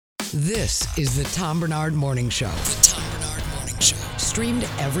This is the Tom Barnard Morning Show. The Tom Barnard Morning Show. Streamed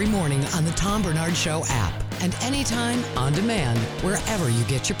every morning on the Tom Barnard Show app and anytime on demand wherever you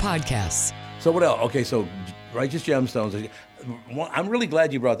get your podcasts. So what else? Okay, so Righteous Gemstones. I'm really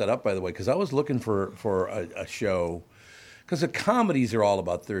glad you brought that up, by the way, because I was looking for a show, because the comedies are all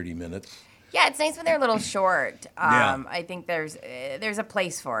about 30 minutes. Yeah, it's nice when they're a little short. Yeah. I think there's a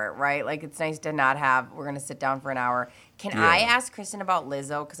place for it, right? Like, it's nice to not have, we're going to sit down for an hour. Can I ask Kristen about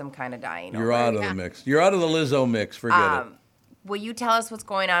Lizzo? Because I'm kind of dying. You're out of the mix. You're out of the Lizzo mix. Forget it. Will you tell us what's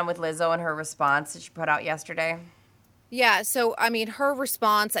going on with Lizzo and her response that she put out yesterday? Yeah, so, her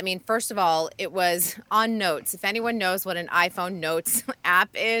response, first of all, it was on Notes. If anyone knows what an iPhone Notes app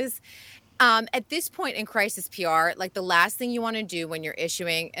is, at this point in crisis PR, like, the last thing you want to do when you're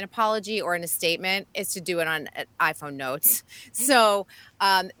issuing an apology or in a statement is to do it on iPhone Notes. So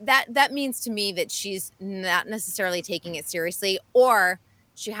that means to me that she's not necessarily taking it seriously, or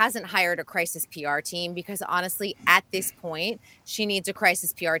she hasn't hired a crisis PR team, because honestly, at this point, she needs a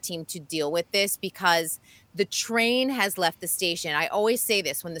crisis PR team to deal with this, because the train has left the station. I always say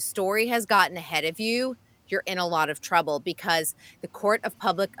this: when the story has gotten ahead of you, you're in a lot of trouble, because the court of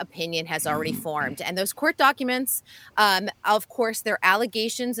public opinion has already formed. And those court documents, of course, they're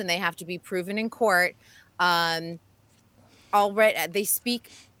allegations and they have to be proven in court. Already, they speak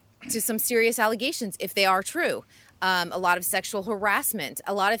to some serious allegations if they are true. A lot of sexual harassment,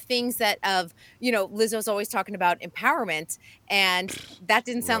 a lot of things that Lizzo's always talking about empowerment, and that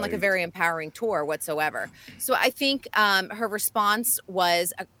didn't sound like a very empowering tour whatsoever. So I think her response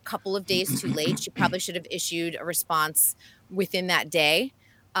was a couple of days too late. She probably should have issued a response within that day.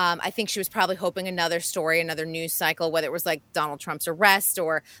 I think she was probably hoping another story, another news cycle, whether it was like Donald Trump's arrest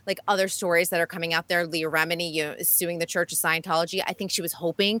or like other stories that are coming out there. Leah Remini, is suing the Church of Scientology. I think she was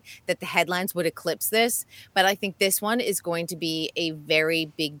hoping that the headlines would eclipse this, but I think this one is going to be a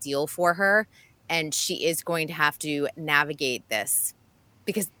very big deal for her, and she is going to have to navigate this,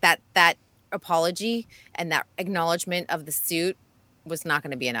 because that apology and that acknowledgement of the suit was not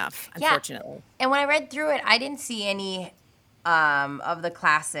going to be enough, unfortunately. Yeah. And when I read through it, I didn't see any of the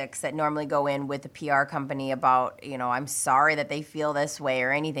classics that normally go in with the PR company about, I'm sorry that they feel this way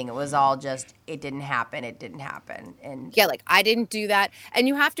or anything. It was all just, it didn't happen. And yeah, like, I didn't do that. And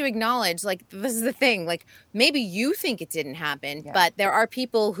you have to acknowledge, like, this is the thing, like, maybe you think it didn't happen, but there are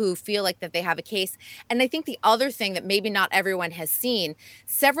people who feel like that they have a case. And I think the other thing that maybe not everyone has seen,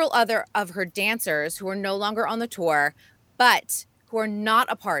 several other of her dancers who are no longer on the tour, but who are not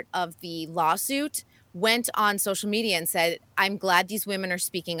a part of the lawsuit, went on social media and said, I'm glad these women are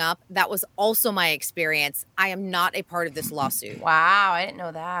speaking up. That was also my experience. I am not a part of this lawsuit. Wow, I didn't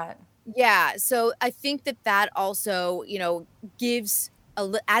know that. Yeah, so I think that also,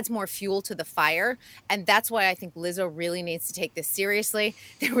 adds more fuel to the fire. And that's why I think Lizzo really needs to take this seriously.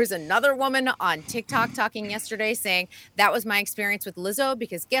 There was another woman on TikTok talking yesterday saying, that was my experience with Lizzo,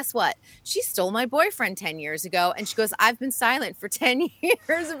 because guess what? She stole my boyfriend 10 years ago. And she goes, I've been silent for 10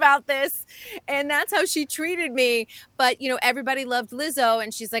 years about this. And that's how she treated me. But, everybody loved Lizzo.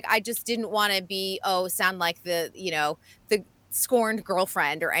 And she's like, I just didn't want to sound like the scorned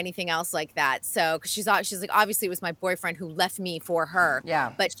girlfriend or anything else like that. So, because she's like, obviously it was my boyfriend who left me for her.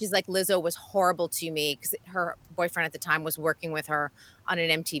 Yeah. But she's like, Lizzo was horrible to me, because her boyfriend at the time was working with her on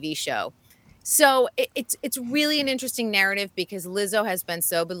an MTV show. So it's really an interesting narrative, because Lizzo has been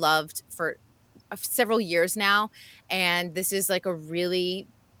so beloved for several years now, and this is like a really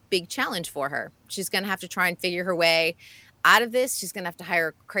big challenge for her. She's going to have to try and figure her way out of this. She's going to have to hire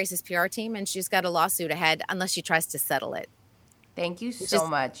a crisis PR team, and she's got a lawsuit ahead unless she tries to settle it. Thank you so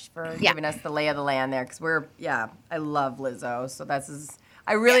much for giving us the lay of the land there, because I love Lizzo. So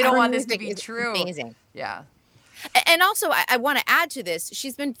I really don't want this to be true. Amazing. Yeah. And also, I want to add to this,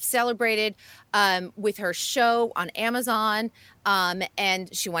 she's been celebrated with her show on Amazon,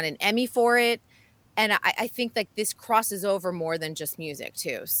 and she won an Emmy for it. And I think that this crosses over more than just music,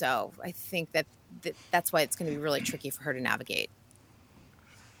 too. So I think that's why it's going to be really tricky for her to navigate.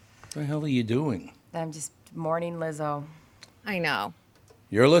 What the hell are you doing? I'm just mourning Lizzo. I know.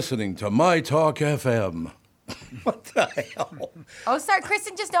 You're listening to My Talk FM. What the hell? Oh, sorry.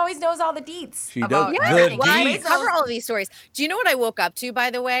 Kristen just always knows all the deets. She does. I cover all of these stories. Do you know what I woke up to,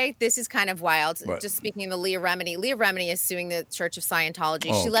 by the way? This is kind of wild. What? Just speaking of the Leah Remini. Leah Remini is suing the Church of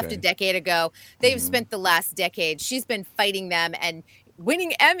Scientology. She left a decade ago. They've spent the last decade. She's been fighting them and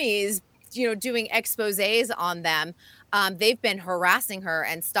winning Emmys, doing exposés on them. They've been harassing her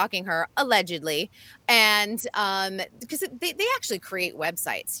and stalking her, allegedly. And because they actually create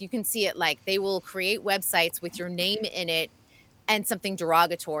websites. You can see it, like, they will create websites with your name in it and something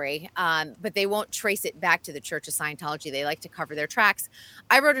derogatory, but they won't trace it back to the Church of Scientology. They like to cover their tracks.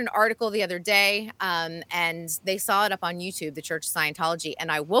 I wrote an article the other day, and they saw it up on YouTube, the Church of Scientology,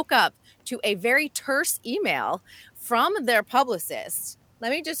 and I woke up to a very terse email from their publicist.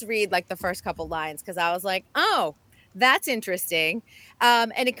 Let me just read like the first couple lines, because I was like, oh, that's interesting.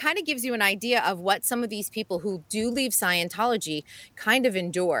 And it kind of gives you an idea of what some of these people who do leave Scientology kind of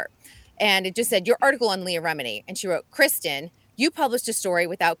endure. And it just said, your article on Leah Remini. And she wrote, Kristen, you published a story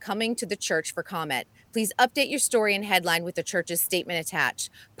without coming to the church for comment. Please update your story and headline with the church's statement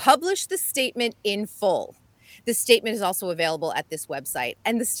attached. Publish the statement in full. The statement is also available at this website.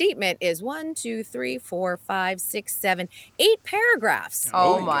 And the statement is 8 paragraphs.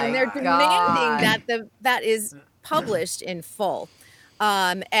 Oh my And they're God. demanding that is published in full.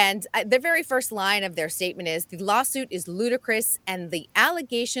 And the very first line of their statement is, the lawsuit is ludicrous and the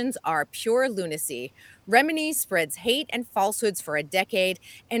allegations are pure lunacy. Remini spreads hate and falsehoods for a decade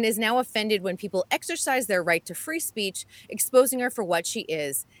and is now offended when people exercise their right to free speech, exposing her for what she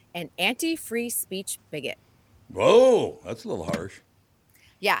is, an anti-free speech bigot. Whoa, that's a little harsh.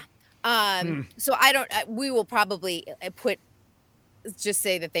 Yeah. So we will probably just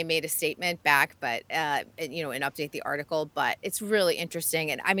say that they made a statement back, but, and update the article, but it's really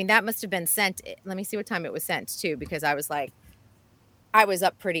interesting. And I mean, that must've been sent. Let me see what time it was sent too, because I was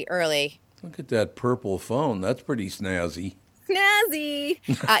up pretty early. Look at that purple phone. That's pretty snazzy. Snazzy.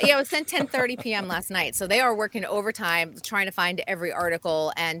 It was sent 10:30 p.m. last night. So they are working overtime trying to find every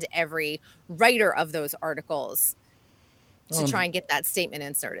article and every writer of those articles to try and get that statement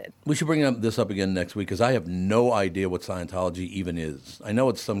inserted. We should bring this up again next week, because I have no idea what Scientology even is. I know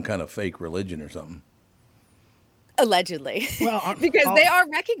it's some kind of fake religion or something. Allegedly. Well, because they are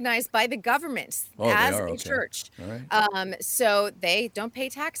recognized by the government as a church. All right. So they don't pay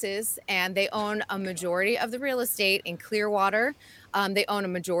taxes, and they own a majority of the real estate in Clearwater. They own a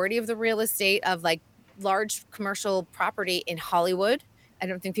majority of the real estate of like large commercial property in Hollywood. I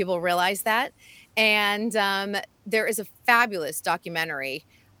don't think people realize that. And there is a fabulous documentary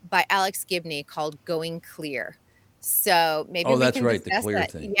by Alex Gibney called Going Clear. So maybe we that's can right, the discuss Clear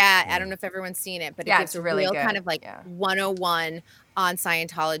that. thing. Yeah, I don't know if everyone's seen it, but it gives a really real good. kind of like 101 on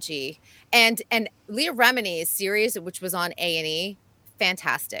Scientology. And Leah Remini's series, which was on A&E,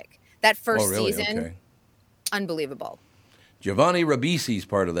 fantastic. That first season, unbelievable. Giovanni Ribisi's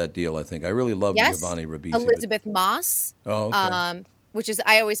part of that deal, I think. I really love Giovanni Ribisi. Elizabeth Moss, which is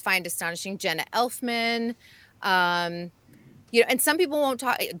I always find astonishing. Jenna Elfman, and some people won't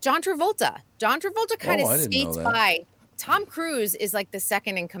talk. John Travolta kind of skates by. Tom Cruise is like the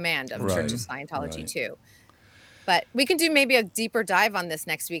second in command of Church of Scientology too. But we can do maybe a deeper dive on this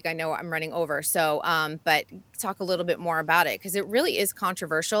next week. I know I'm running over, so but talk a little bit more about it, because it really is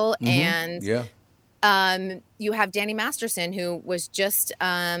controversial. And you have Danny Masterson, who was just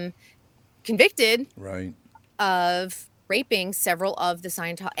convicted of raping several of the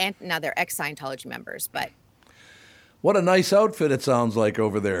Scientology, and now they're ex-Scientology members. But what a nice outfit it sounds like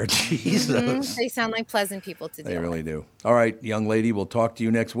over there. Jesus. They sound like pleasant people to deal with. They really do. All right, young lady, we'll talk to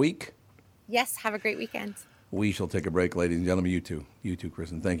you next week. Yes, have a great weekend. We shall take a break, ladies and gentlemen. You too,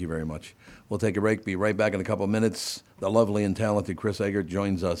 Kristen. Thank you very much. We'll take a break. Be right back in a couple of minutes. The lovely and talented Chris Egert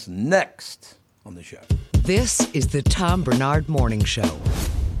joins us next on the show. This is the Tom Barnard Morning Show.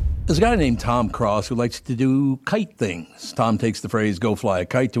 There's a guy named Tom Cross who likes to do kite things. Tom takes the phrase, go fly a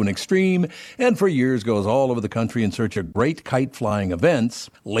kite, to an extreme, and for years goes all over the country in search of great kite flying events.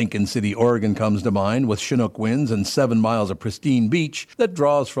 Lincoln City, Oregon comes to mind, with Chinook winds and 7 miles of pristine beach that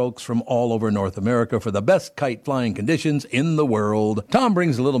draws folks from all over North America for the best kite flying conditions in the world. Tom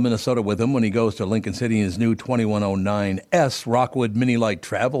brings a little Minnesota with him when he goes to Lincoln City in his new 2109S Rockwood Mini Light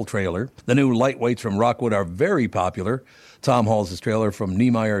travel trailer. The new lightweights from Rockwood are very popular. Tom hauls his trailer from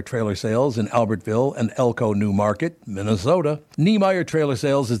Niemeyer Trailer Sales in Albertville and Elko New Market, Minnesota. Niemeyer Trailer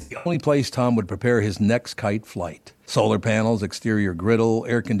Sales is the only place Tom would prepare his next kite flight. Solar panels, exterior griddle,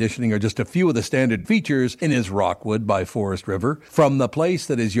 air conditioning are just a few of the standard features in his Rockwood by Forest River, from the place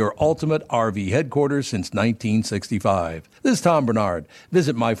that is your ultimate RV headquarters since 1965. This is Tom Barnard.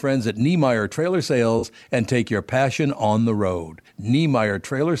 Visit my friends at Niemeyer Trailer Sales and take your passion on the road. Niemeyer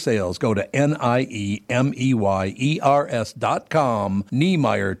Trailer Sales. Go to NIEMEYERS.com.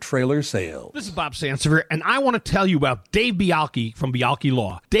 Niemeyer Trailer Sales. This is Bob Sansevier, and I want to tell you about Dave Bialki from Bialki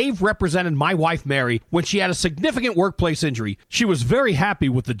Law. Dave represented my wife, Mary, when she had a significant workplace injury. She was very happy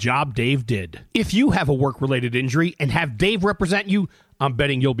with the job Dave did. If you have a work-related injury and have Dave represent you, I'm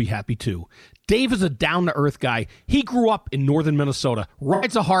betting you'll be happy too. Dave is a down-to-earth guy. He grew up in northern Minnesota,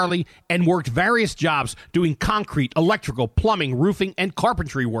 rides a Harley, and worked various jobs doing concrete, electrical, plumbing, roofing, and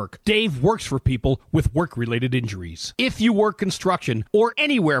carpentry work. Dave works for people with work-related injuries. If you work construction, or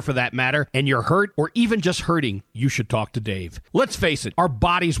anywhere for that matter, and you're hurt or even just hurting, you should talk to Dave. Let's face it, our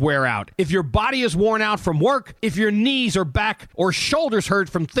bodies wear out. If your body is worn out from work, if your knees or back or shoulders hurt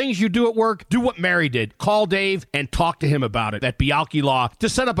from things you do at work, do what Mary did. Call Dave and talk to him about it at Bialki Law to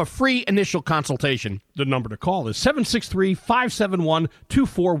set up a free initial consultation. The number to call is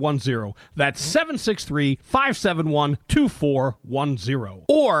 763-571-2410. That's 763-571-2410.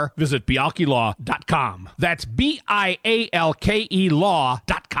 Or visit bialkilaw.com. That's BIALKE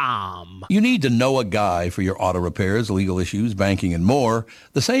law.com. You need to know a guy for your auto repairs, legal issues, banking, and more.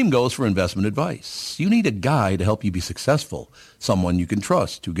 The same goes for investment advice. You need a guy to help you be successful, someone you can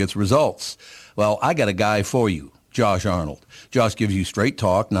trust who gets results. Well, I got a guy for you. Josh Arnold. Josh gives you straight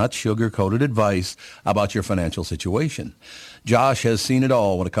talk, not sugar-coated advice about your financial situation. Josh has seen it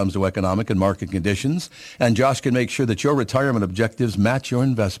all when it comes to economic and market conditions, and Josh can make sure that your retirement objectives match your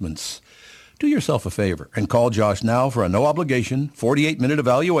investments. Do yourself a favor and call Josh now for a no-obligation, 48-minute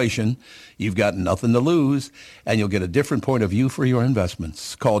evaluation. You've got nothing to lose, and you'll get a different point of view for your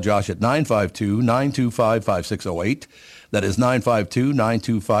investments. Call Josh at 952-925-5608. That is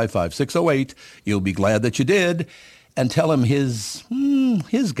 952-925-5608. You'll be glad that you did. And tell him his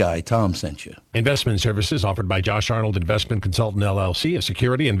guy, Tom, sent you. Investment services offered by Josh Arnold Investment Consultant, LLC, a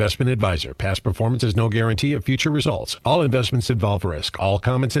security investment advisor. Past performance is no guarantee of future results. All investments involve risk. All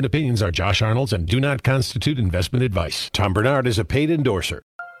comments and opinions are Josh Arnold's and do not constitute investment advice. Tom Barnard is a paid endorser.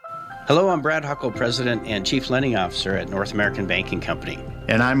 Hello, I'm Brad Huckle, President and Chief Lending Officer at North American Banking Company.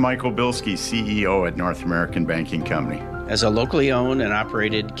 And I'm Michael Bilski, CEO at North American Banking Company. As a locally owned and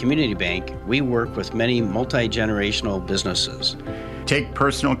operated community bank, we work with many multi-generational businesses. Take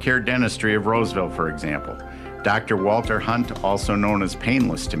Personal Care Dentistry of Roseville, for example. Dr. Walter Hunt, also known as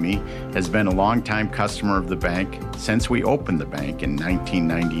Painless to me, has been a longtime customer of the bank since we opened the bank in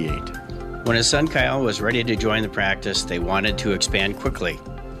 1998. When his son Kyle was ready to join the practice, they wanted to expand quickly.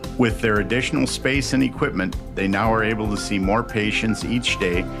 With their additional space and equipment, they now are able to see more patients each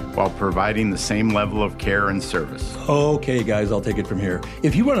day while providing the same level of care and service. Okay, guys, I'll take it from here.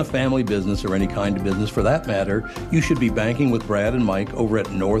 If you run a family business or any kind of business for that matter, you should be banking with Brad and Mike over at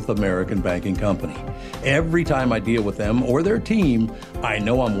North American Banking Company. Every time I deal with them or their team, I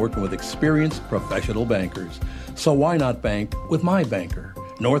know I'm working with experienced professional bankers. So why not bank with my banker?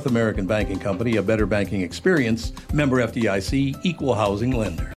 North American Banking Company, a better banking experience, member FDIC, equal housing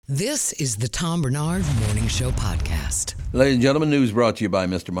lender. This is the Tom Barnard Morning Show podcast. Ladies and gentlemen, news brought to you by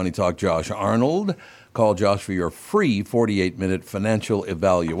Mr. Money Talk Josh Arnold. Call Josh for your free 48-minute financial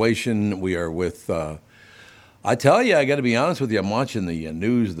evaluation. We are with, I tell you, I got to be honest with you, I'm watching the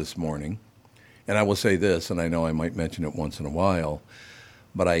news this morning, and I will say this, and I know I might mention it once in a while,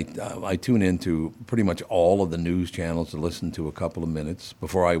 but I tune into pretty much all of the news channels to listen to a couple of minutes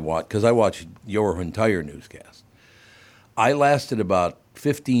before I watch, because I watch your entire newscast. I lasted about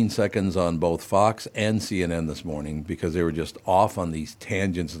 15 seconds on both Fox and CNN this morning because they were just off on these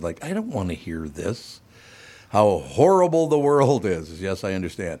tangents. Like, I don't want to hear this. How horrible the world is. Yes, I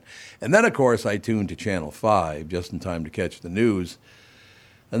understand. And then, of course, I tuned to Channel 5 just in time to catch the news.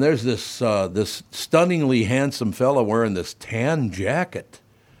 And there's this stunningly handsome fellow wearing this tan jacket.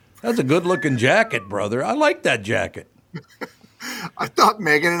 That's a good-looking jacket, brother. I like that jacket. I thought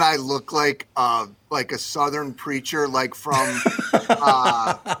Megan and I looked like a Southern preacher, like from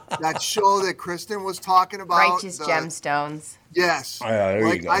that show that Kristen was talking about. Righteous Gemstones. Yes.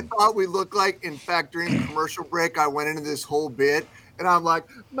 There you go. I thought we looked like, in fact, during the commercial break, I went into this whole bit, and I'm like,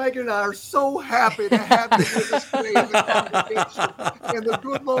 Megan and I are so happy to have you with us today in the congregation. And the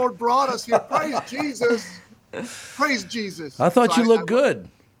good Lord brought us here. Praise Jesus. Praise Jesus. I thought you looked good.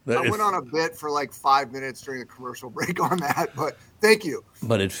 I went on a bit for like 5 minutes during the commercial break on that, but thank you.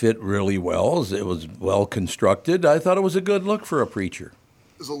 But it fit really well. It was well constructed. I thought it was a good look for a preacher.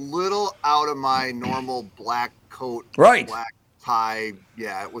 It was a little out of my normal black coat, right? Black tie.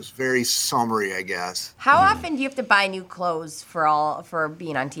 Yeah, it was very summery, I guess. How often do you have to buy new clothes for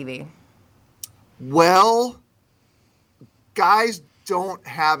being on TV? Well, guys don't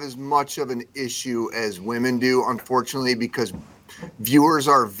have as much of an issue as women do, unfortunately, because viewers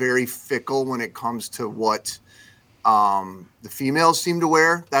are very fickle when it comes to what the females seem to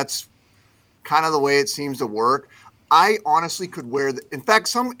wear. That's kind of the way it seems to work. I honestly could wear in fact,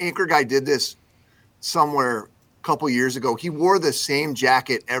 some anchor guy did this somewhere a couple years ago. He wore the same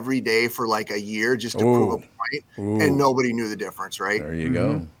jacket every day for like a year just to prove a point, and nobody knew the difference, right? There you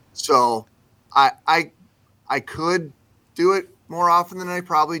go. So I could do it more often than I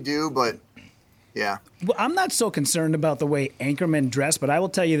probably do, but Yeah. Well, I'm not so concerned about the way anchormen dress, but I will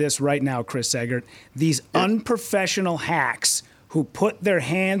tell you this right now, Chris Egert. These unprofessional hacks who put their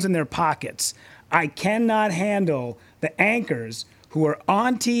hands in their pockets. I cannot handle the anchors who are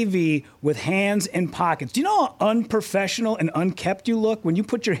on TV with hands in pockets. Do you know how unprofessional and unkept you look when you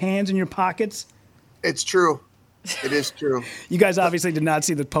put your hands in your pockets? It's true. It is true. You guys obviously did not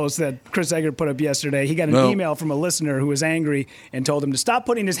see the post that Chris Egert put up yesterday. He got an email from a listener who was angry and told him to stop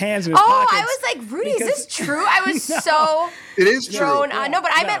putting his hands in his pockets. Oh, I was like, Rudy, is this true? I was so It is thrown true. on. No, but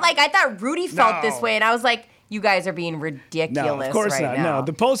I meant like I thought Rudy felt this way, and I was like, you guys are being ridiculous No, of course right not. now. No,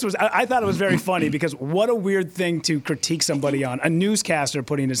 the post was, I thought it was very funny because what a weird thing to critique somebody on. A newscaster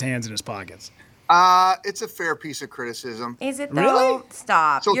putting his hands in his pockets. It's a fair piece of criticism. Is it though? Really?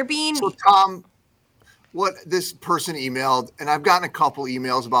 Stop. So, You're being. So, Tom, what this person emailed, and I've gotten a couple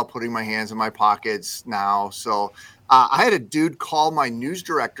emails about putting my hands in my pockets now. So I had a dude call my news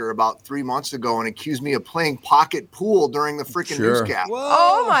director about 3 months ago and accuse me of playing pocket pool during the freaking newscast.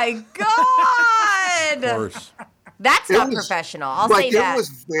 Oh my God. Of course. That's not professional. I'll say that. It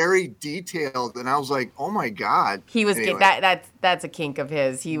was very detailed, and I was like, "Oh my God." He was anyway. that's a kink of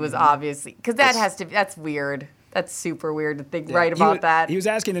his. He was obviously because that's weird. That's super weird to think about that. He was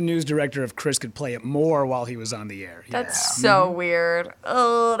asking the news director if Chris could play it more while he was on the air. That's so weird.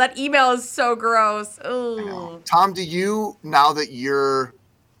 Oh, that email is so gross. Oh. Tom, do you, now that you're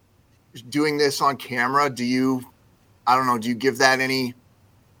doing this on camera, do you give that any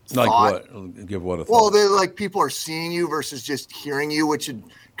Like thought? what? Give what a thought? Well, they're like people are seeing you versus just hearing you, which had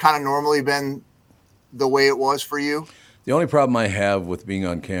kind of normally been the way it was for you. The only problem I have with being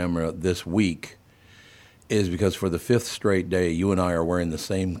on camera this week is because for the 5th straight day, you and I are wearing the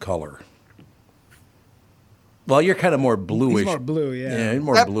same color. Well, you're kind of more bluish. He's more blue, yeah. Yeah, you're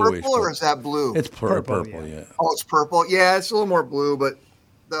more Is that bluish. purple or is that blue? It's purple, yeah. yeah. Oh, it's purple. Yeah, it's a little more blue, but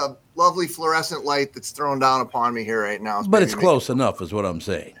the lovely fluorescent light that's thrown down upon me here right now. But it's close enough, is what I'm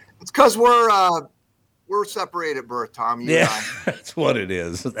saying. It's because we're separated at birth, Tom. You and I. That's what it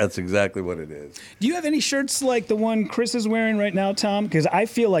is. That's exactly what it is. Do you have any shirts like the one Chris is wearing right now, Tom? Because I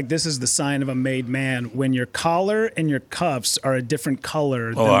feel like this is the sign of a made man when your collar and your cuffs are a different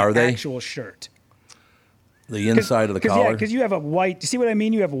color than are the they? actual shirt. The inside of the collar? Yeah, because you have a white. You see what I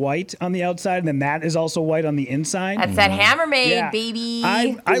mean? You have white on the outside, and then that is also white on the inside. That's that Hammer Made, Yeah. baby.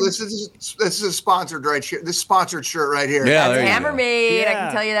 This is a sponsored right here. This sponsored shirt right here. Yeah, That's there you Hammer go. Made. I Yeah.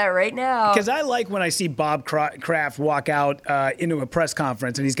 can tell you that right now. Because I like when I see Bob Kraft walk out into a press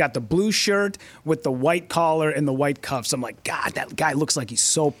conference and he's got the blue shirt with the white collar and the white cuffs. I'm like, God, that guy looks like he's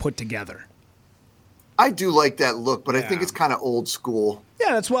so put together. I do like that look, but I think it's kind of old school.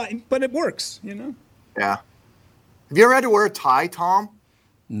 Yeah, that's why. But it works, you know. Yeah. Have you ever had to wear a tie, Tom?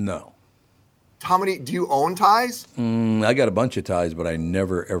 No. How many do you own ties? I got a bunch of ties, but I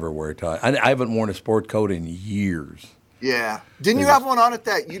never, ever wear a tie. I haven't worn a sport coat in years. Yeah. Didn't you have one on at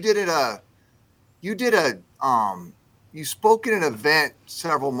that? You spoke at an event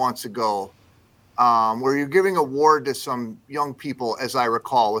several months ago where you're giving an award to some young people, as I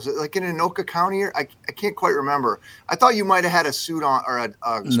recall. Was it like in Anoka County? I can't quite remember. I thought you might have had a suit on or a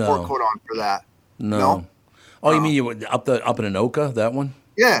sport coat on for that. No? Oh, you mean you up in Anoka, that one?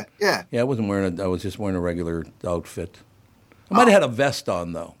 Yeah. Yeah, I wasn't wearing I was just wearing a regular outfit. I might have had a vest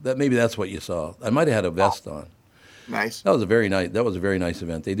on though. Maybe that's what you saw. I might have had a vest on. Nice. That was a very nice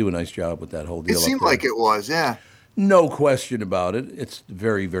event. They do a nice job with that whole deal. It seemed like it was, yeah. No question about it. It's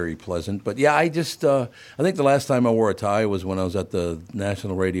very, very pleasant. But yeah, I think the last time I wore a tie was when I was at the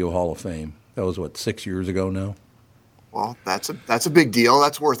National Radio Hall of Fame. That was 6 years ago now. Well, that's a big deal.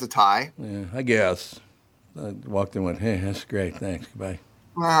 That's worth a tie. Yeah, I guess. I walked in and went, hey, that's great, thanks, goodbye.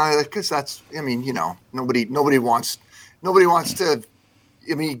 Because nobody wants to.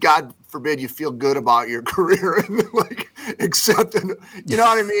 I mean, God forbid you feel good about your career and accepting. You know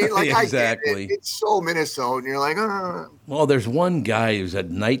what I mean? Like exactly. I get it. It's so Minnesota, and you're like, Well, there's one guy who's a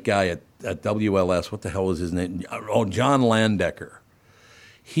night guy at WLS. What the hell was his name? Oh, John Landecker.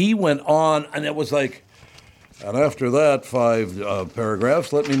 He went on, and it was like. And after that 5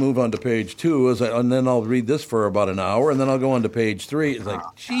 paragraphs, let me move on to page 2, and then I'll read this for about an hour, and then I'll go on to page 3. It's like,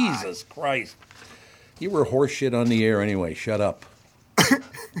 Jesus Christ. You were horse shit on the air anyway. Shut up.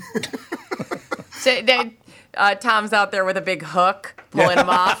 So, Tom's out there with a big hook pulling him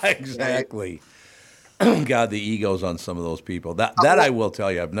off. Exactly. God, the egos on some of those people. That I will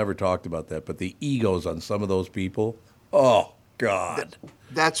tell you. I've never talked about that, but the egos on some of those people, oh, God.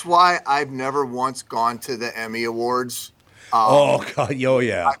 That's why I've never once gone to the Emmy Awards. Oh, God. Oh,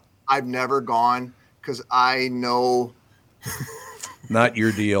 yeah. I've never gone because I know Not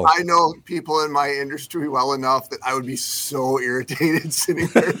your deal. I know people in my industry well enough that I would be so irritated sitting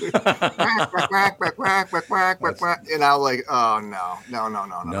there. And I'm like, oh, no.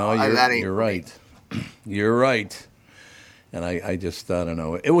 That ain't you're right. You're right. And I just, I don't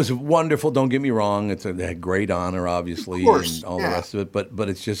know. It was wonderful. Don't get me wrong. It had great honor, obviously, of course, and all the rest of it. But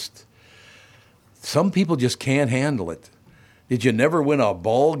it's just, some people just can't handle it. Did you never win a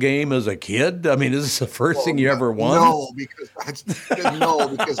ball game as a kid? I mean, is this the first thing you ever won? No, because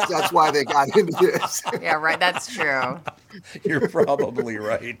that's why they got into this. Yeah, right. That's true. You're probably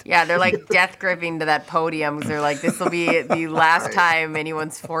right. Yeah, they're like death gripping to that podium. They're like, this will be the last time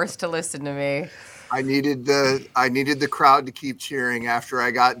anyone's forced to listen to me. I needed the crowd to keep cheering after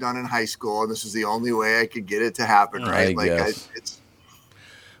I got done in high school, and this is the only way I could get it to happen. Right? I guess.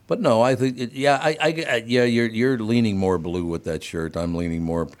 But no, I think, you're leaning more blue with that shirt. I'm leaning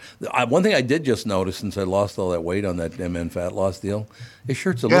more. One thing I did just notice since I lost all that weight on that MN fat loss deal, his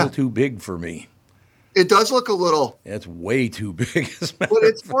shirt's a little too big for me. It does look a little. It's way too big. But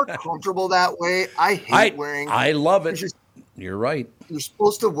it's more comfortable that way. I hate wearing. I love it. You're right. You're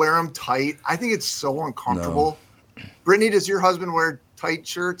supposed to wear them tight. I think it's so uncomfortable. No. Brittany, does your husband wear tight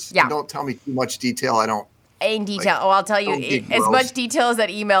shirts? Yeah. And don't tell me too much detail. I don't. In detail. I'll tell you as much detail as that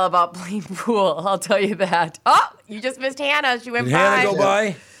email about playing pool. I'll tell you that. Oh, you just missed Hannah. She went Did by. Hannah go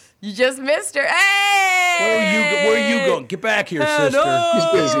by? You just missed her. Hey! Where are you going? Get back here, sister. He's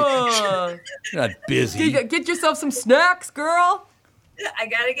busy. You're not busy. Get yourself some snacks, girl. I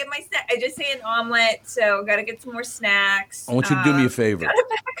gotta get my snack. I just ate an omelet, so gotta get some more snacks. I want you to do me a favor. Gotta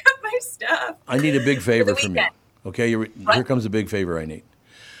back up my stuff. I need a big favor from you. Okay, here comes a big favor I need.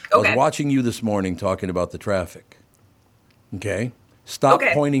 I was watching you this morning talking about the traffic. Okay? Stop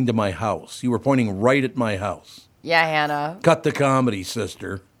pointing to my house. You were pointing right at my house. Yeah, Hannah. Cut the comedy,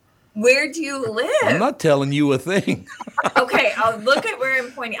 sister. Where do you live? I'm not telling you a thing. Okay, I'll look at where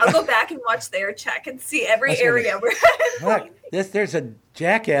I'm pointing. I'll go back and watch their check and see every area where I'm pointing. There's a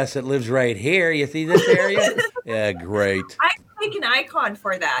jackass that lives right here. You see this area? Yeah, great. I make an icon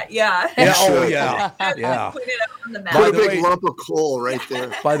for that. Yeah. Yeah. Put it up on the map. Put a big lump of coal right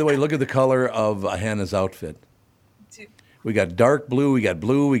there. By the way, look at the color of Hannah's outfit. We got dark blue, we got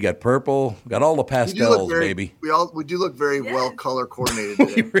purple, we got all the pastels, baby. We do look very well color coordinated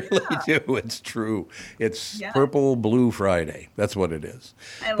today. We really do. It's true. It's Purple Blue Friday. That's what it is.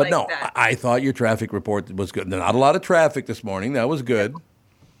 I thought your traffic report was good. Not a lot of traffic this morning. That was good.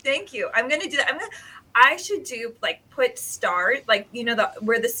 Thank you. I'm gonna do that. I should do put stars,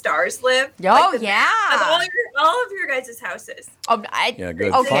 where the stars live. Oh, all of your guys' houses. Oh, yeah,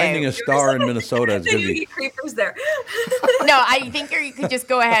 good. Okay. Finding a star in Minnesota is going to be creepers there. No, I think you could just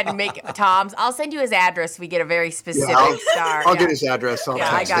go ahead and make Tom's. I'll send you his address. We get a very specific star. I'll get his address.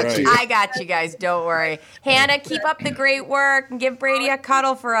 I got you. I got you guys. Don't worry. Hannah, keep up the great work and give Brady a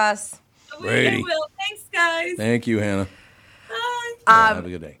cuddle for us. Brady. I will. Thanks, guys. Thank you, Hannah. Bye. Have a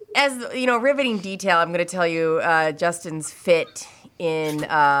good day. As riveting detail, I'm going to tell you Justin's fit in.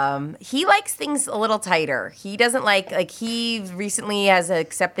 He likes things a little tighter. He doesn't like he recently has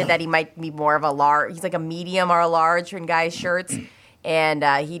accepted that he might be more of a large. He's like a medium or a large in guys' shirts,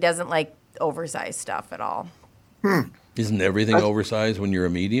 and he doesn't like oversized stuff at all. Isn't everything oversized when you're a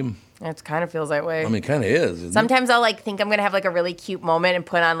medium? It kind of feels that way. I mean, it kind of is. Sometimes I'll think I'm going to have a really cute moment and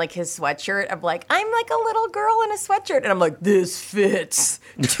put on his sweatshirt. I'm like, I'm like a little girl in a sweatshirt. And I'm like, this fits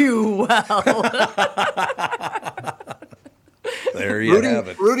too well. There you have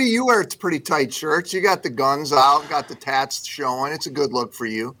it. Rudy, you wear pretty tight shirts. You got the guns out, got the tats showing. It's a good look for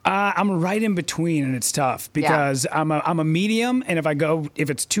you. I'm right in between, and it's tough because I'm a medium, and if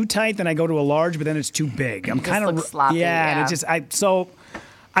it's too tight, then I go to a large, but then it's too big. I'm kind of sloppy. And it's just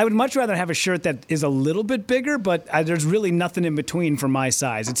I would much rather have a shirt that is a little bit bigger, but there's really nothing in between for my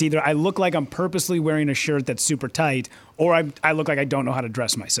size. It's either I look like I'm purposely wearing a shirt that's super tight, or I look like I don't know how to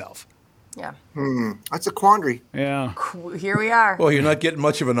dress myself. Yeah. That's a quandary. Yeah. Here we are. Well, you're not getting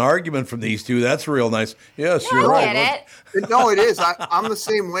much of an argument from these two. That's real nice. Yes, you're right. Get it. No, it is. I'm the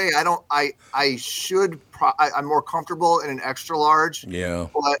same way. I'm more comfortable in an extra large. Yeah.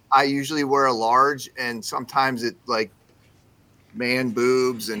 But I usually wear a large, and sometimes it man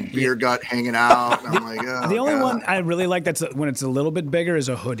boobs and beer gut hanging out. And I'm like, oh, the only one I really like that's when it's a little bit bigger is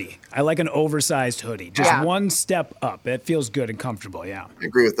a hoodie. I like an oversized hoodie. Just one step up. It feels good and comfortable, yeah. I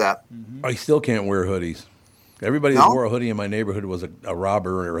agree with that. Mm-hmm. I still can't wear hoodies. Everybody that wore a hoodie in my neighborhood was a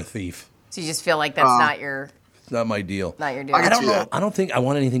robber or a thief. So you just feel like that's not your... It's not my deal. Not your deal. I don't know. I don't think I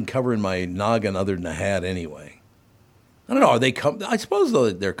want anything covering my noggin other than a hat anyway. I don't know. Are they? I suppose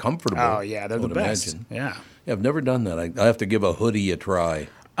they're comfortable. Oh yeah, they're the best. Imagine. Yeah. I've never done that. I have to give a hoodie a try.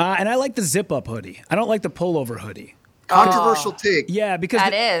 And I like the zip-up hoodie. I don't like the pullover hoodie. Controversial take. Yeah, because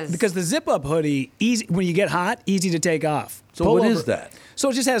That is. because the zip-up hoodie, easy when you get hot, easy to take off. So what is that? So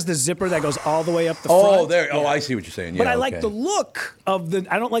it just has the zipper that goes all the way up the Oh, front. there. Oh, I see what you're saying. Yeah, But I like the look of the.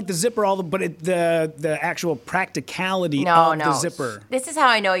 I don't like the zipper, the actual practicality of the zipper. This is how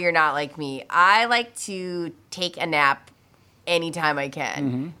I know you're not like me. I like to take a nap anytime I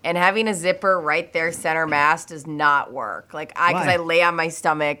can, and having a zipper right there center mass does not work. Like because Why? I lay on my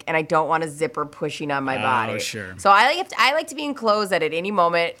stomach and I don't want a zipper pushing on my body. Sure. So I like to be enclosed that at any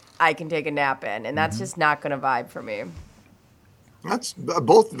moment I can take a nap in, and that's just not going to vibe for me. That's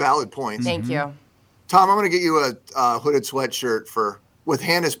both valid points. Thank you. Tom, I'm going to get you a hooded sweatshirt with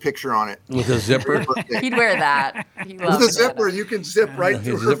Hannah's picture on it. With a zipper? He'd wear that. He With loves a zipper, Hannah. you can zip right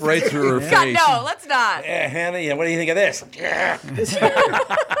through her Zip right through her God, face. no, let's not. Yeah, Hannah, what do you think of this?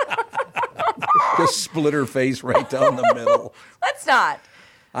 Just split her face right down the middle. Let's not.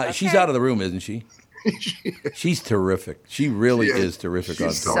 She's out of the room, isn't she? She's terrific. She really is terrific on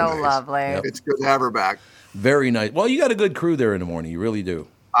She's So television. lovely. Yep. It's good to have her back. Very nice. Well, you got a good crew there in the morning. You really do.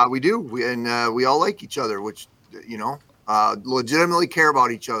 We do. We all like each other, which, legitimately care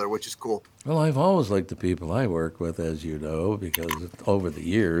about each other, which is cool. Well, I've always liked the people I work with, as you know, because over the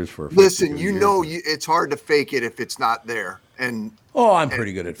years Listen, 52 you years. know, it's hard to fake it if it's not there. And I'm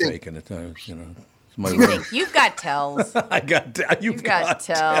pretty good at faking at times, It's my way. You've got tells. You've got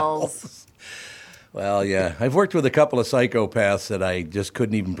tells. Well, yeah. I've worked with a couple of psychopaths that I just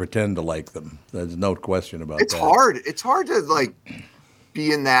couldn't even pretend to like them. There's no question about it's that. hard. It's hard to,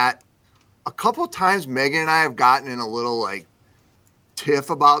 be in that. A couple of times, Megan and I have gotten in a little, tiff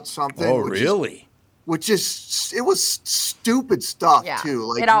about something. Oh, really? It was stupid stuff, Yeah,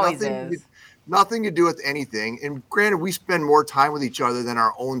 too. it always is. Nothing to do with anything. And granted, we spend more time with each other than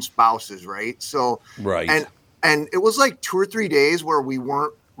our own spouses, right? So, Right. And it was 2 or 3 days where we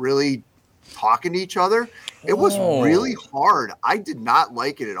weren't really talking to each other. It was really hard. I did not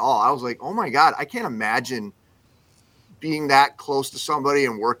like it at all. I was like, oh my God, I can't imagine being that close to somebody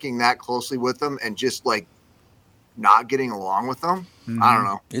and working that closely with them and just not getting along with them. I don't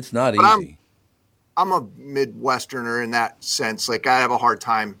know. It's not But easy. I'm a Midwesterner in that sense. I have a hard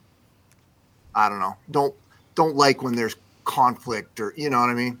time. I don't know. Don't like when there's conflict or, you know what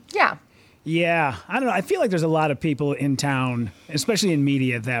I mean? Yeah. Yeah, I don't know. I feel like there's a lot of people in town, especially in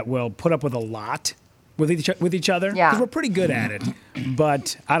media, that will put up with a lot with each other. Yeah. Because we're pretty good at it.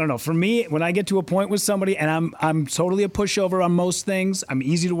 But I don't know. For me, when I get to a point with somebody, and I'm totally a pushover on most things. I'm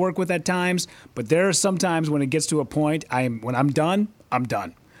easy to work with at times. But there are some times when it gets to a point, when I'm done, I'm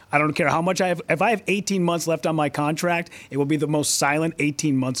done. I don't care how much I have. If I have 18 months left on my contract, it will be the most silent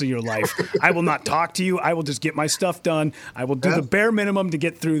 18 months of your life. I will not talk to you. I will just get my stuff done. I will do the bare minimum to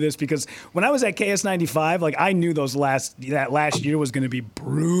get through this, because when I was at KS95, I knew that last year was going to be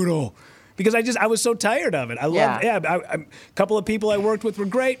brutal, because I was so tired of it. A couple of people I worked with were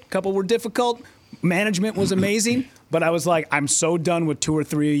great. A couple were difficult. Management was amazing. But I was like, I'm so done with 2 or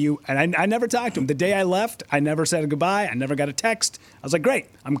 3 of you. And I never talked to them. The day I left, I never said goodbye. I never got a text. I was like, great.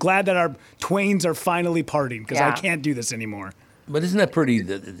 I'm glad that our twains are finally parting, because I can't do this anymore. But isn't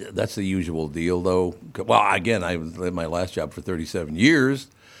that that's the usual deal, though? Well, again, I was at my last job for 37 years,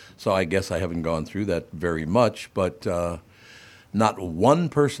 so I guess I haven't gone through that very much. But not one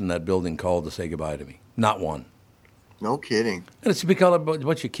person in that building called to say goodbye to me. Not one. No kidding. And it's because of a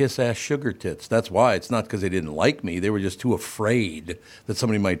bunch of kiss-ass sugar tits. That's why. It's not because they didn't like me. They were just too afraid that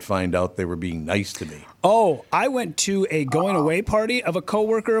somebody might find out they were being nice to me. Oh, I went to a going-away party of a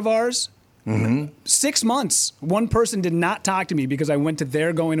coworker of ours. 6 months. One person did not talk to me because I went to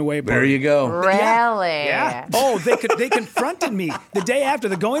their going-away party. There you go. Really? Yeah. Oh, they confronted me the day after.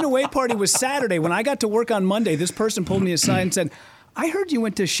 The going-away party was Saturday. When I got to work on Monday, this person pulled me aside and said, I heard you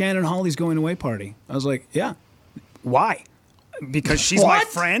went to Shannon Hawley's going-away party. I was like, yeah. Why? Because she's my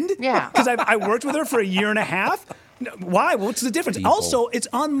friend? Yeah. Because I worked with her for a year and a half? Why? What's the difference? People. Also, it's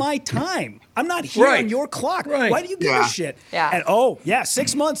on my time. I'm not here on your clock. Right. Why do you give a shit? Yeah. And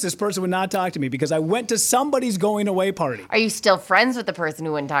 6 months this person would not talk to me because I went to somebody's going away party. Are you still friends with the person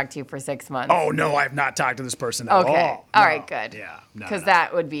who wouldn't talk to you for 6 months? Oh, no, I have not talked to this person at all. Okay. All right, good. Yeah. Because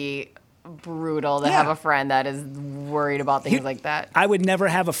that would be brutal to have a friend that is worried about things like that. I would never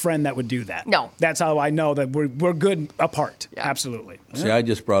have a friend that would do that. No. That's how I know that we're good apart. Yeah. Absolutely. See, I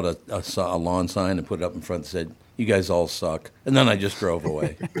just brought a lawn sign and put it up in front and said, you guys all suck. And then I just drove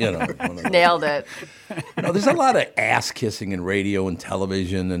away. Nailed it. There's a lot of ass kissing in radio and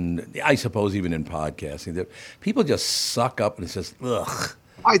television, and I suppose even in podcasting. People just suck up and it's just, ugh.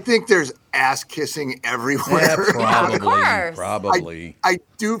 I think there's ass kissing everywhere. Yeah, probably. Of course. Probably. I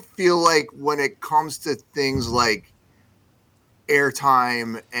do feel like when it comes to things like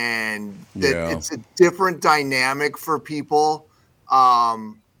airtime, and that it's a different dynamic for people,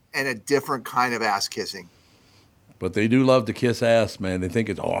 and a different kind of ass kissing. But they do love to kiss ass, man. They think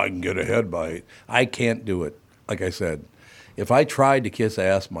it's, I can get ahead by it. I can't do it. Like I said, if I tried to kiss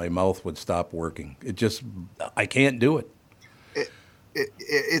ass, my mouth would stop working. I can't do it.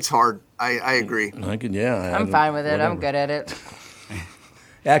 It's hard. I agree. I'm fine with it. Whatever. I'm good at it.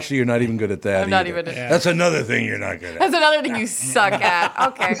 Actually, you're not even good at that. I'm not even. That's another thing you're not good at. That's another thing you suck at.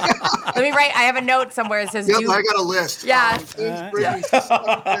 Okay. Let me write. I have a note somewhere that says. Yep, I got a list. Yeah.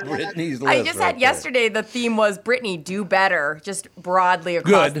 Brittany's list. I just had yesterday. The theme was Brittany, do better, just broadly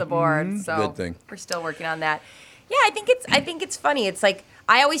across the board. So good thing. We're still working on that. Yeah, I think it's funny. It's like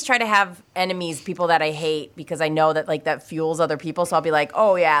I always try to have enemies, people that I hate, because I know that like that fuels other people. So I'll be like,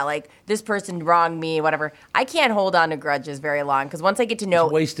 oh yeah, like this person wronged me, whatever. I can't hold on to grudges very long because once I get to know,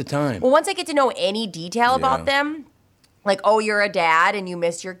 it's a waste of time. Well, once I get to know any detail about them, like, oh, you're a dad and you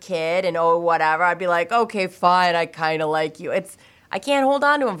missed your kid and oh, whatever, I'd be like, okay, fine, I kind of like you. I can't hold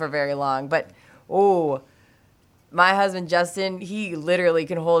on to them for very long. But my husband, Justin, he literally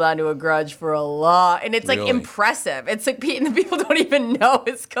can hold on to a grudge for a lot. And it's like impressive. It's like the people don't even know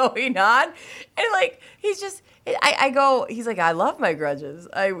what's going on. And like, he's just, he's like, I love my grudges.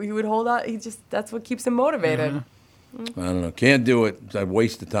 He would hold on. That's what keeps him motivated. I don't know. Can't do it. It's a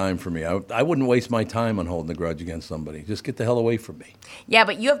waste of time for me. I wouldn't waste my time on holding a grudge against somebody. Just get the hell away from me. Yeah,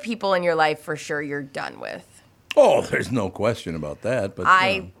 but you have people in your life for sure you're done with. Oh, there's no question about that. But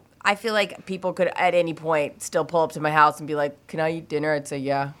I feel like people could, at any point, still pull up to my house and be like, can I eat dinner? I'd say,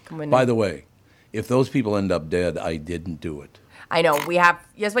 yeah, come in. By the way, if those people end up dead, I didn't do it. I know.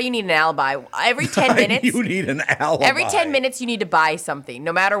 That's why you need an alibi. Every 10 minutes. You need an alibi. Every 10 minutes, you need to buy something,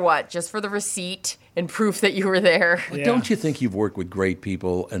 no matter what, just for the receipt and proof that you were there. But don't you think you've worked with great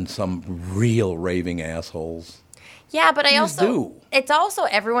people and some real raving assholes? Yeah, but it's also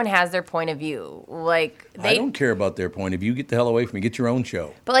everyone has their point of view. Like I don't care about their point of view. Get the hell away from me. Get your own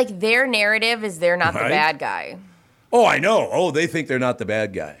show. But like their narrative is they're not the bad guy. Oh, I know. Oh, they think they're not the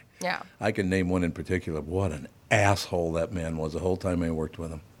bad guy. Yeah. I can name one in particular. What an asshole that man was the whole time I worked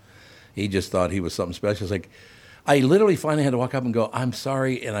with him. He just thought he was something special. It's like I literally finally had to walk up and go, I'm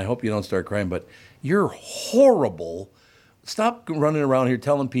sorry, and I hope you don't start crying, but you're horrible. Stop running around here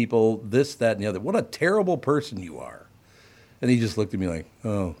telling people this, that, and the other. What a terrible person you are. And he just looked at me like,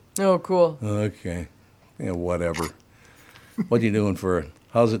 oh, cool. Okay. Yeah, whatever. What are you doing for it?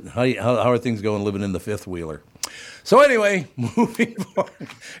 How are things going living in the fifth wheeler? So anyway, moving forward.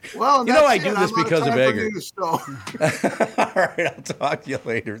 Well, I do this because of Egert. All right, I'll talk to you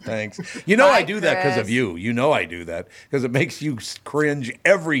later. Thanks. I do that because of you. I do that because it makes you cringe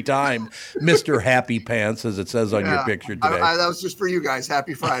every time, Mr. Happy Pants, as it says on your picture today. That was just for you guys.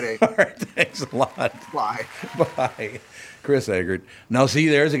 Happy Friday. All right, thanks a lot. Bye. Bye. Chris Egert. Now, see,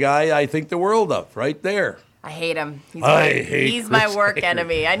 there's a guy I think the world of right there. I hate him. He's my work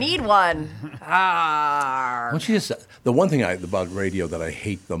enemy. I need one. The one thing about radio that I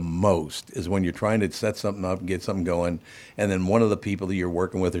hate the most is when you're trying to set something up and get something going, and then one of the people that you're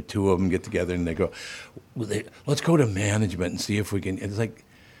working with or two of them get together and they go, let's go to management and see if we can. It's like,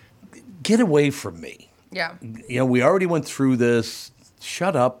 get away from me. Yeah. We already went through this.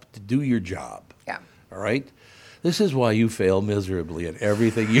 Shut up to do your job. Yeah. All right? This is why you fail miserably at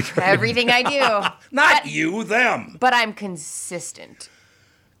everything you try. Everything I do. Not you, them. But I'm consistent.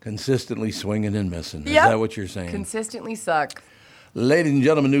 Consistently swinging and missing. Is that what you're saying? Consistently suck. Ladies and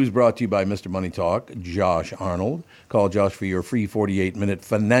gentlemen, news brought to you by Mr. Money Talk, Josh Arnold. Call Josh for your free 48-minute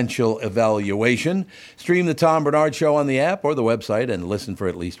financial evaluation. Stream the Tom Barnard Show on the app or the website and listen for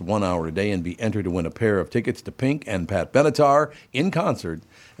at least 1 hour a day and be entered to win a pair of tickets to Pink and Pat Benatar in concert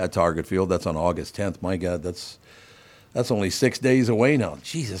at Target Field. That's on August 10th. My God, that's only 6 days away now.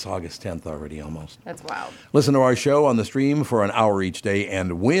 Jesus, August 10th already almost. That's wild. Listen to our show on the stream for an hour each day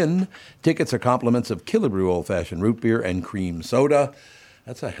and win. Tickets are compliments of Killebrew Old-Fashioned Root Beer and Cream Soda.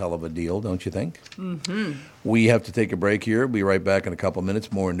 That's a hell of a deal, don't you think? Mm-hmm. We have to take a break here. We'll be right back in a couple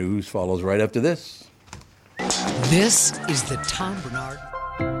minutes. More news follows right after this. This is the Tom Barnard.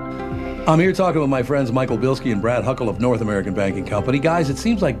 I'm here talking with my friends Michael Bilski and Brad Huckle of North American Banking Company. Guys, it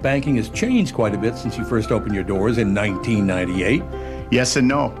seems like banking has changed quite a bit since you first opened your doors in 1998. Yes and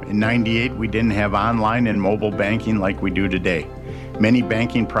no. In 98, we didn't have online and mobile banking like we do today. Many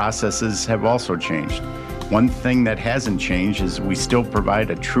banking processes have also changed. One thing that hasn't changed is we still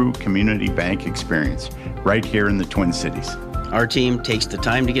provide a true community bank experience right here in the Twin Cities. Our team takes the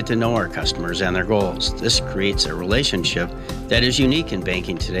time to get to know our customers and their goals. This creates a relationship that is unique in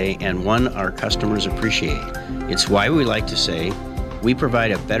banking today and one our customers appreciate. It's why we like to say, we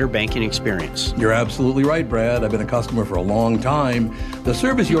provide a better banking experience. You're absolutely right, Brad. I've been a customer for a long time. The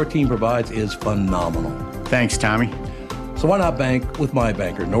service your team provides is phenomenal. Thanks, Tommy. So why not bank with my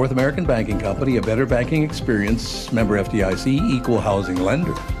banker, North American Banking Company, a better banking experience, member FDIC, equal housing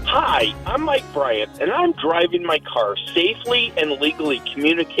lender. Hi, I'm Mike Bryant, and I'm driving my car safely and legally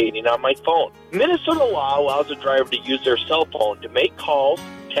communicating on my phone. Minnesota law allows a driver to use their cell phone to make calls,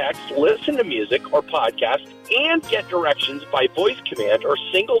 text, listen to music or podcasts, and get directions by voice command or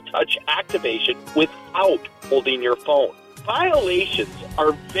single-touch activation without holding your phone. Violations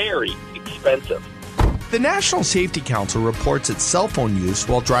are very expensive. The National Safety Council reports that cell phone use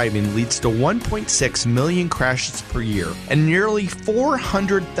while driving leads to 1.6 million crashes per year, and nearly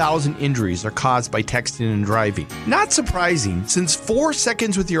 400,000 injuries are caused by texting and driving. Not surprising, since 4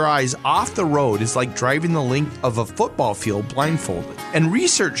 seconds with your eyes off the road is like driving the length of a football field blindfolded. And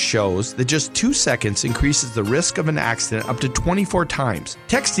research shows that just 2 seconds increases the risk of an accident up to 24 times.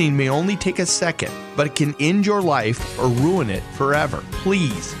 Texting may only take a second, but it can end your life or ruin it forever.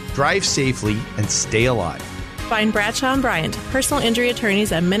 Please, drive safely and stay alive. Find Bradshaw and Bryant, personal injury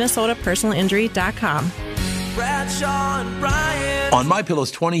attorneys at minnesotapersonalinjury.com. Bradshaw and Bryant. On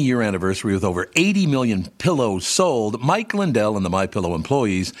MyPillow's 20-year anniversary with over 80 million pillows sold, Mike Lindell and the MyPillow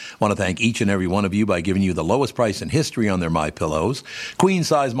employees want to thank each and every one of you by giving you the lowest price in history on their MyPillows.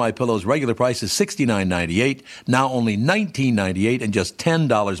 Queen-size MyPillow's regular price is $69.98, now only $19.98, and just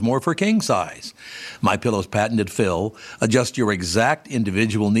 $10 more for king size. MyPillow's patented fill adjusts your exact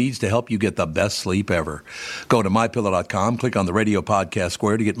individual needs to help you get the best sleep ever. Go to MyPillow.com, click on the radio podcast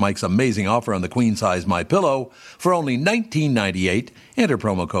square to get Mike's amazing offer on the queen-size MyPillow for only $19.98. Enter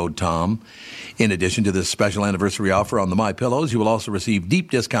promo code TOM. In addition to this special anniversary offer on the MyPillows, you will also receive deep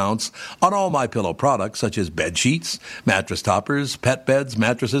discounts on all MyPillow products such as bed sheets, mattress toppers, pet beds,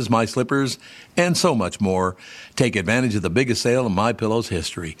 mattresses, My Slippers, and so much more. Take advantage of the biggest sale in MyPillow's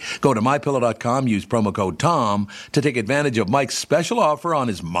history. Go to MyPillow.com, use promo code TOM to take advantage of Mike's special offer on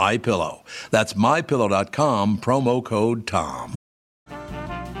his MyPillow. That's MyPillow.com, promo code TOM.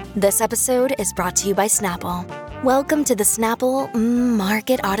 This episode is brought to you by Snapple. Welcome to the Snapple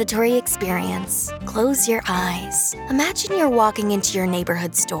Market Auditory Experience. Close your eyes. Imagine you're walking into your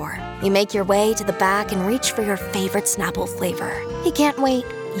neighborhood store. You make your way to the back and reach for your favorite Snapple flavor. You can't wait.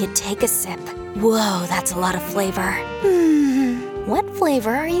 You take a sip. Whoa, that's a lot of flavor. What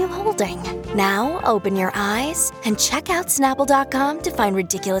flavor are you holding? Now open your eyes and check out Snapple.com to find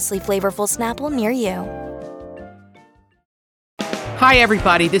ridiculously flavorful Snapple near you. Hi,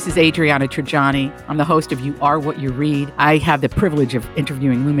 everybody. This is Adriana Trajani. I'm the host of You Are What You Read. I have the privilege of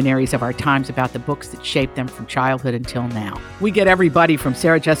interviewing luminaries of our times about the books that shaped them from childhood until now. We get everybody from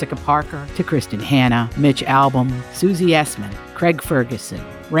Sarah Jessica Parker to Kristen Hanna, Mitch Albom, Susie Essman, Craig Ferguson,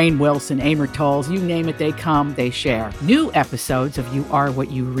 Rainn Wilson, Amor Tolls, you name it, they come, they share. New episodes of You Are What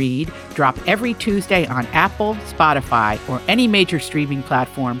You Read drop every Tuesday on Apple, Spotify, or any major streaming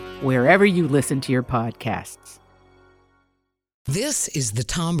platform wherever you listen to your podcasts. This is the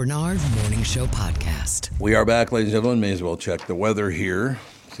Tom Barnard Morning Show podcast. We are back, ladies and gentlemen. May as well check the weather here,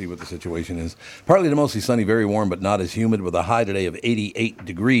 see what the situation is. Partly to mostly sunny, very warm, but not as humid, with a high today of 88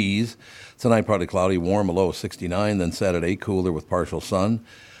 degrees. Tonight, partly cloudy, warm, a low of 69. Then Saturday, cooler with partial sun.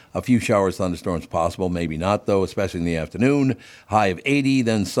 A few showers, thunderstorms possible, maybe not, though, especially in the afternoon. High of 80.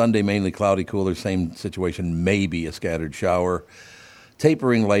 Then Sunday, mainly cloudy, cooler, same situation, maybe a scattered shower.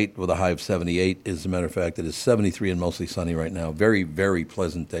 Tapering late with a high of 78. As a matter of fact, it is 73 and mostly sunny right now. Very, very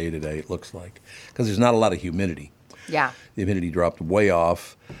pleasant day today, it looks like, because there's not a lot of humidity. Yeah. The humidity dropped way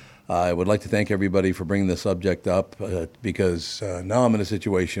off. I would like to thank everybody for bringing this subject up because now I'm in a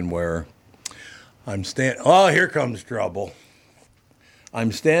situation where I'm here comes trouble.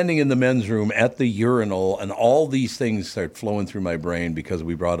 I'm standing in the men's room at the urinal, and all these things start flowing through my brain because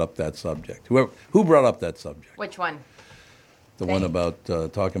we brought up that subject. Who brought up that subject? Which one? The one about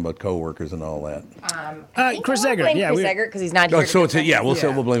talking about coworkers and all that. Chris Egert. Yeah, Chris Egert because he's not here.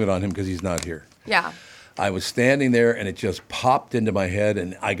 We'll blame it on him because he's not here. Yeah. I was standing there and it just popped into my head,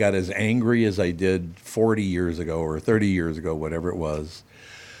 and I got as angry as I did 40 years ago or 30 years ago, whatever it was.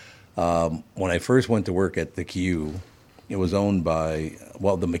 When I first went to work at the Q, it was owned by,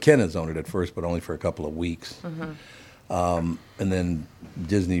 the McKenna's owned it at first, but only for a couple of weeks. Mm-hmm. And then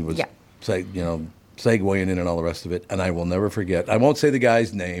Disney was, segueing in and all the rest of it. And I will never forget. I won't say the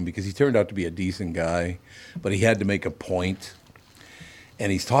guy's name because he turned out to be a decent guy, but he had to make a point.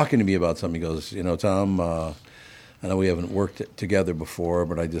 And he's talking to me about something. He goes, Tom, I know we haven't worked together before,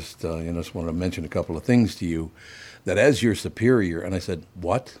 but I just just want to mention a couple of things to you. That as your superior, and I said,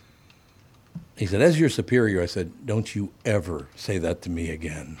 what? He said, as your superior, I said, don't you ever say that to me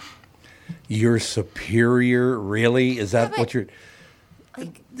again. Your superior? Really? Is that what you're...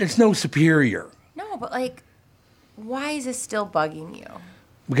 there's no superior. No, but like, why is this still bugging you?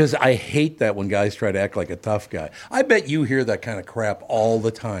 Because I hate that when guys try to act like a tough guy. I bet you hear that kind of crap all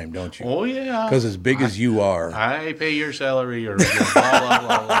the time, don't you? Oh, yeah. Because as big as you are. I pay your salary or blah, blah,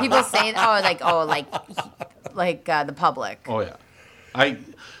 blah, blah. People say, like the public. Oh, yeah.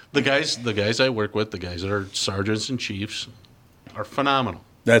 The guys I work with, the guys that are sergeants and chiefs, are phenomenal.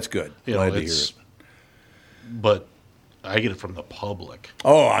 That's good. You Glad know, to hear it. But I get it from the public.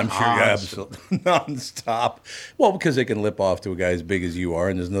 Oh, I'm sure you absolutely nonstop. Well, because they can lip off to a guy as big as you are,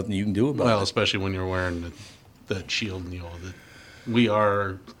 and there's nothing you can do about it. Well, especially when you're wearing that shield, that we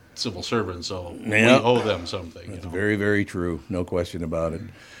are civil servants, so we owe them something. That's very, very true. No question about it.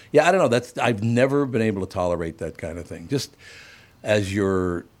 Yeah, I don't know. I've never been able to tolerate that kind of thing. Just as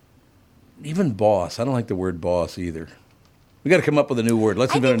your even boss. I don't like the word boss either. We got to come up with a new word.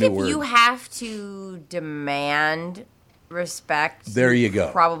 Let's invent a new word. You have to demand respect. There you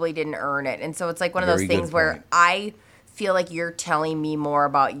go. Probably didn't earn it, and so it's like one of those things where I feel like you're telling me more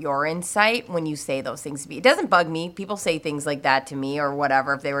about your insight when you say those things to me. It doesn't bug me. People say things like that to me or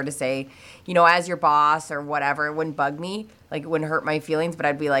whatever. If they were to say, as your boss or whatever, it wouldn't bug me. Like, it wouldn't hurt my feelings, but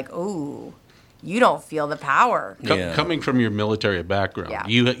I'd be like, ooh, you don't feel the power. Coming from your military background,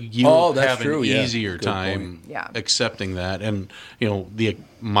 you have an easier time accepting that. And,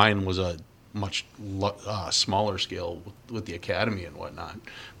 mine was a much smaller scale with the academy and whatnot.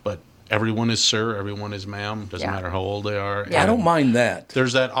 But everyone is sir, everyone is ma'am, doesn't matter how old they are. Yeah. I don't mind that.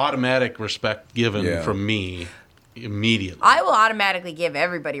 There's that automatic respect given from me immediately. I will automatically give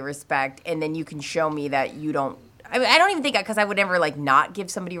everybody respect, and then you can show me that you don't. I don't even think, because I would never not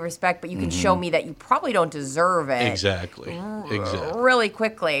give somebody respect, but you can show me that you probably don't deserve it. Exactly. Really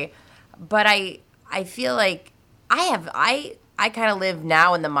quickly. But I feel like I kind of live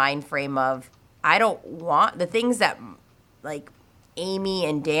now in the mind frame of I don't want the things that Amy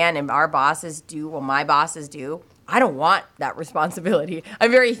and Dan and our bosses do, my bosses do. I don't want that responsibility.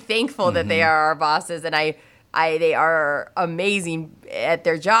 I'm very thankful that they are our bosses, and they are amazing at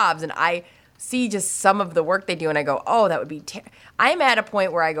their jobs, and I see just some of the work they do, and I go, oh, that would be I'm at a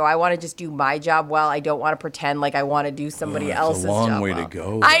point where I go, I want to just do my job well. I don't want to pretend like I want to do somebody else's job. That's a long way to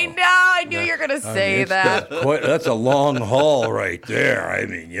go. I know. I knew you were going to say that. That's a long haul right there. I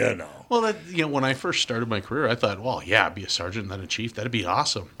mean, Well, when I first started my career, I thought, well, be a sergeant and then a chief. That'd be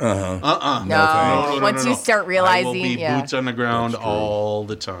awesome. No. Once you start realizing, I will be boots on the ground all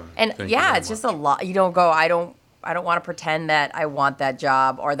the time. And it's just a lot. You don't go, I don't want to pretend that I want that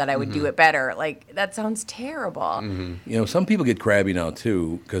job or that I would do it better. That sounds terrible. Some people get crabby now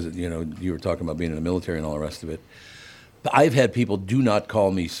too because you were talking about being in the military and all the rest of it. But I've had people do not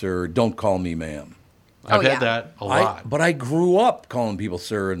call me sir, don't call me ma'am. I've had that a lot. But I grew up calling people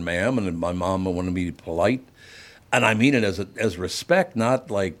sir and ma'am, and my mom wanted me to be polite, and I mean it as respect, not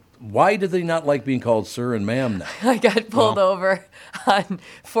like. Why do they not like being called sir and ma'am now? I got pulled over on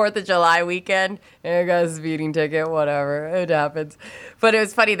 4th of July weekend, and I got a speeding ticket, whatever. It happens. But it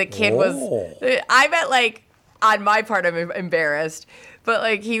was funny. The kid was, I bet on my part, I'm embarrassed.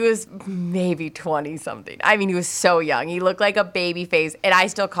 But he was maybe 20-something. I mean, he was so young. He looked like a baby face, and I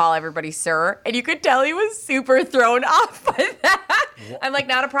still call everybody sir. And you could tell he was super thrown off by that. I'm like,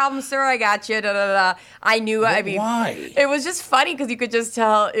 not a problem, sir. I got you. Da, da, da. I knew. But why? It was just funny because you could just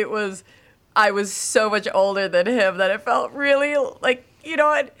tell I was so much older than him that it felt really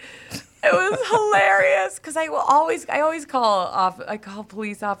it was hilarious because I always call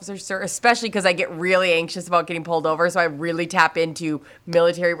police officers sir, especially because I get really anxious about getting pulled over. So I really tap into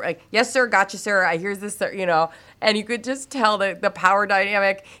military. Yes, sir, gotcha, sir. Here's this, sir. And you could just tell the power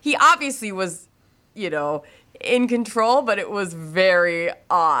dynamic. He obviously was, in control, but it was very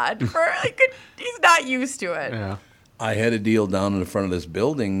odd. He's not used to it. Yeah. I had a deal down in the front of this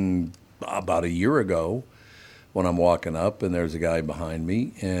building about a year ago. When I'm walking up and there's a guy behind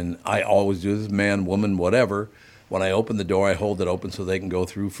me, and I always do this, man, woman, whatever. When I open the door, I hold it open so they can go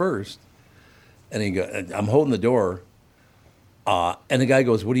through first. And I'm holding the door, and the guy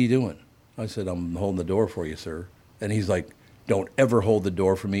goes, "What are you doing?" I said, "I'm holding the door for you, sir." And he's like, "Don't ever hold the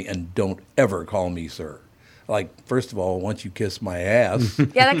door for me, and don't ever call me sir." First of all, once you kiss my ass.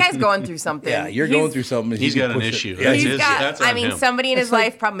 Yeah, that guy's going through something. Yeah, you're going through something. He's got an issue. That's on him. Somebody in his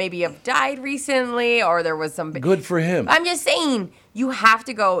life probably maybe have died recently, or there was some. Good for him. I'm just saying, you have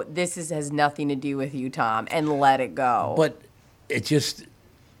to go, this has nothing to do with you, Tom, and let it go. But it just,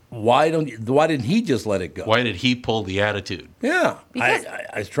 why didn't he just let it go? Why did he pull the attitude? Yeah.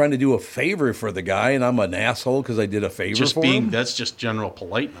 I was trying to do a favor for the guy, and I'm an asshole because I did a favor for him. That's just general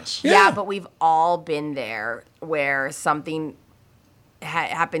politeness. Yeah, but we've all been there where something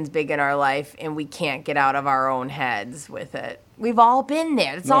happens big in our life and we can't get out of our own heads with it. We've all been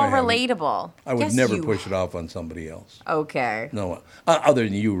there. It's all relatable. I would never push it off on somebody else. Okay. No, other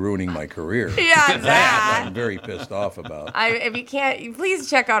than you ruining my career. Yeah, that I'm very pissed off about. If you can't, please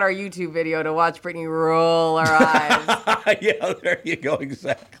check out our YouTube video to watch Brittany roll her eyes. Yeah, there you go.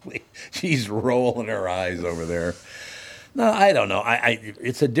 Exactly. She's rolling her eyes over there. No, I don't know.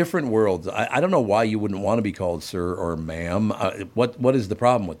 It's a different world. I don't know why you wouldn't want to be called sir or ma'am. What is the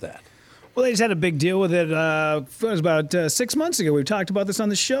problem with that? Well, they just had a big deal with it. It was about 6 months ago. We talked about this on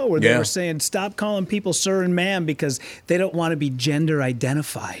the show where they were saying stop calling people sir and ma'am because they don't want to be gender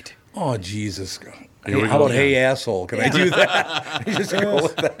identified. Oh, Jesus. How about hey, asshole? Can I do that? Just go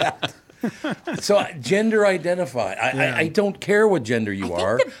with that. So gender identified. I don't care what gender you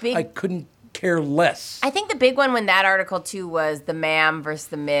are. I couldn't care less. I think the big one when that article, too, was the ma'am versus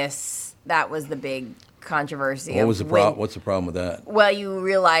the miss. That was the big controversy. What was the problem? What's the problem with that? Well, you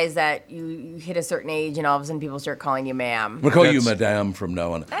realize that you hit a certain age and all of a sudden people start calling you ma'am. We'll call you madame from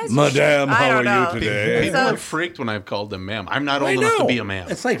now on. Madame, how are you today? People are freaked when I've called them ma'am. I'm not old enough to be a ma'am.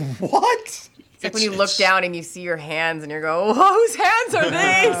 It's like, what? It's like when you look down and you see your hands and you go, whose hands are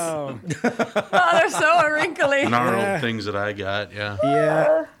these? Oh, they're so wrinkly. Gnarled things that I got,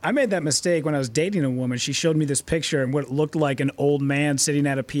 Yeah. I made that mistake when I was dating a woman. She showed me this picture and what it looked like an old man sitting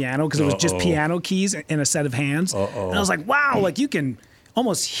at a piano because it was just piano keys in a set of hands. And I was like, wow, like you can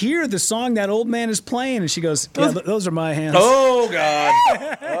almost hear the song that old man is playing. And she goes, yeah, those are my hands. Oh, God.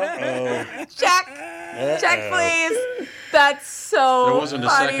 Check, please. That's so There wasn't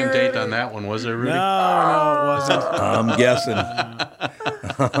funny. a second date on that one, was there, Rudy? No, it wasn't.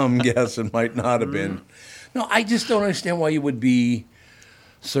 I'm guessing. Might not have been. No, I just don't understand why you would be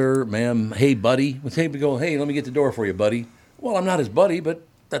sir, ma'am, hey, buddy. Hey, let me get the door for you, buddy. Well, I'm not his buddy, but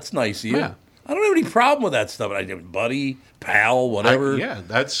that's nice of you. Yeah. I don't have any problem with that stuff. Buddy, pal, whatever.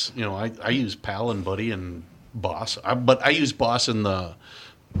 That's, I use pal and buddy and boss. But I use boss in the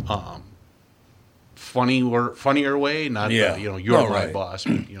funnier way, not you're my boss.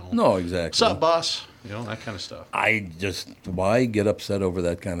 But, no, exactly. What's up, boss? That kind of stuff. Why get upset over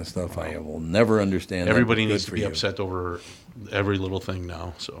that kind of stuff? I will never understand. Everybody needs to be upset over every little thing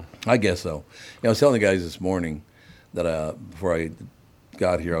now. So I guess so. I was telling the guys this morning that before I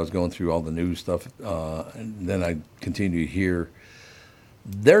got here, I was going through all the news stuff, and then I continue to hear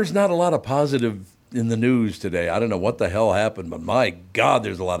there's not a lot of positive in the news today. I don't know what the hell happened, but my God,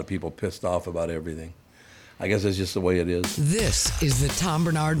 there's a lot of people pissed off about everything. I guess that's just the way it is. This is the Tom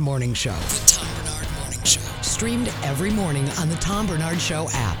Barnard Morning Show. The Tom Barnard Morning Show. Streamed every morning on the Tom Barnard Show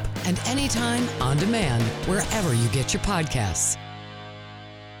app and anytime on demand wherever you get your podcasts.